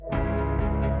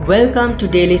Welcome to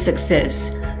Daily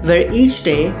Success, where each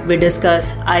day we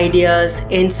discuss ideas,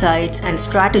 insights, and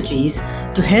strategies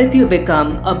to help you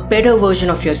become a better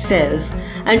version of yourself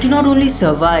and to not only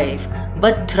survive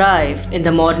but thrive in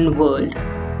the modern world.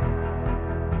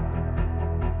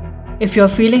 If you're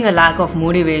feeling a lack of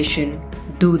motivation,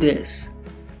 do this.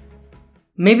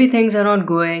 Maybe things are not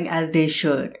going as they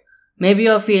should. Maybe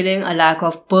you're feeling a lack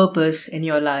of purpose in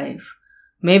your life.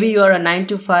 Maybe you are a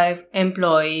 9-to-5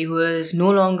 employee who is no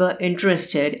longer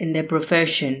interested in their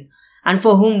profession and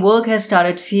for whom work has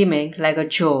started seeming like a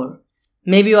chore.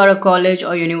 Maybe you are a college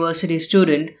or university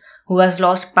student who has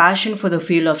lost passion for the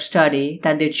field of study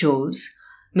that they chose.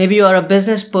 Maybe you are a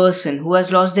business person who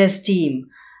has lost their steam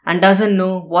and doesn't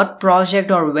know what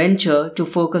project or venture to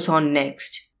focus on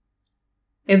next.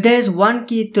 If there is one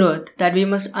key truth that we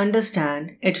must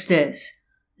understand, it's this.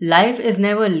 Life is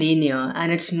never linear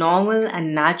and it's normal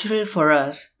and natural for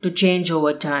us to change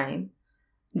over time.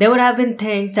 There would have been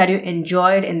things that you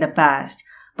enjoyed in the past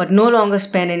but no longer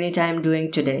spend any time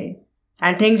doing today,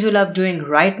 and things you love doing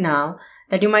right now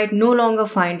that you might no longer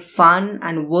find fun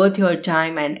and worth your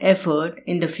time and effort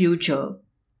in the future.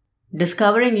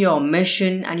 Discovering your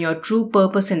mission and your true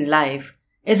purpose in life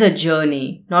is a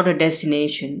journey, not a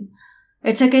destination.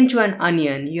 It's akin to an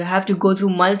onion. You have to go through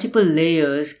multiple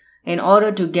layers in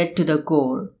order to get to the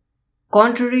core.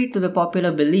 Contrary to the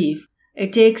popular belief,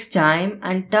 it takes time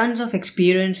and tons of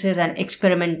experiences and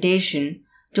experimentation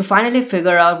to finally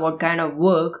figure out what kind of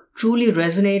work truly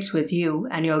resonates with you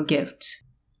and your gifts.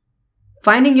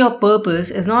 Finding your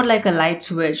purpose is not like a light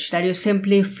switch that you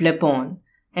simply flip on.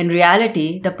 In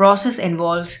reality, the process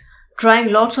involves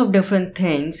trying lots of different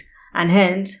things and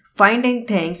hence finding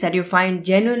things that you find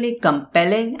genuinely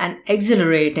compelling and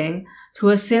exhilarating through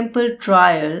a simple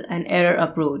trial and error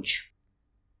approach.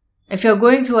 If you're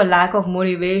going through a lack of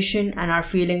motivation and are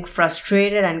feeling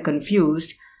frustrated and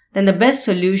confused, then the best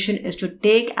solution is to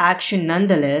take action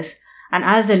nonetheless, and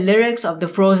as the lyrics of the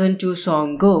Frozen 2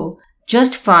 song go,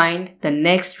 just find the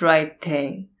next right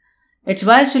thing. It's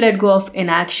wise to let go of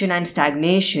inaction and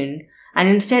stagnation and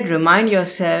instead remind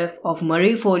yourself of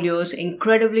Marie Forleo's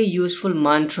incredibly useful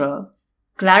mantra,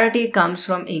 clarity comes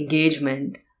from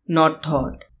engagement, not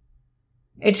thought.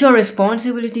 It's your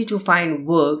responsibility to find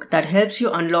work that helps you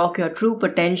unlock your true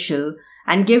potential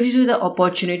and gives you the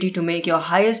opportunity to make your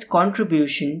highest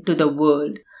contribution to the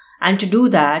world. And to do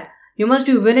that, you must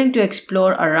be willing to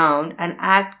explore around and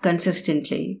act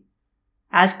consistently.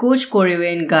 As Coach Corey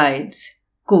Wayne guides,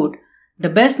 quote, "The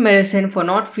best medicine for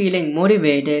not feeling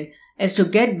motivated is to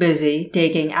get busy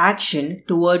taking action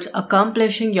towards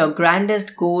accomplishing your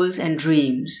grandest goals and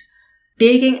dreams.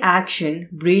 Taking action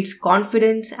breeds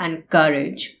confidence and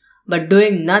courage, but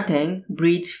doing nothing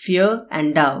breeds fear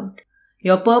and doubt.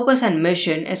 Your purpose and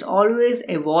mission is always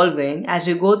evolving as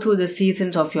you go through the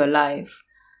seasons of your life.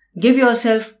 Give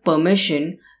yourself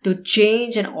permission to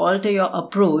change and alter your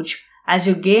approach as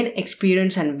you gain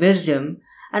experience and wisdom,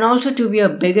 and also to be a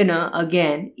beginner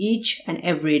again each and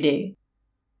every day."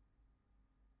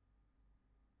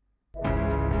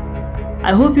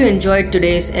 I hope you enjoyed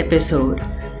today's episode.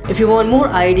 If you want more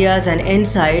ideas and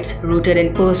insights rooted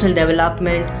in personal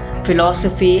development,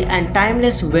 philosophy, and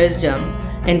timeless wisdom,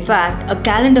 in fact, a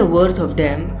calendar worth of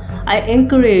them, I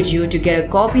encourage you to get a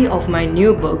copy of my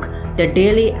new book, The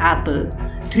Daily Apple,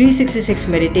 366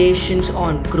 Meditations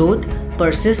on Growth,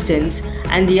 Persistence,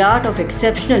 and the Art of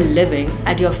Exceptional Living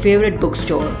at your favorite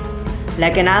bookstore.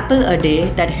 Like an apple a day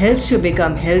that helps you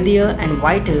become healthier and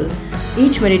vital,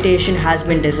 each meditation has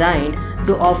been designed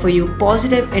to offer you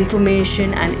positive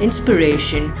information and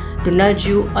inspiration to nudge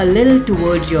you a little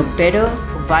towards your better,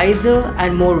 wiser,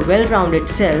 and more well-rounded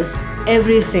self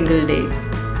every single day.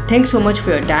 Thanks so much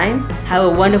for your time. Have a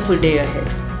wonderful day ahead.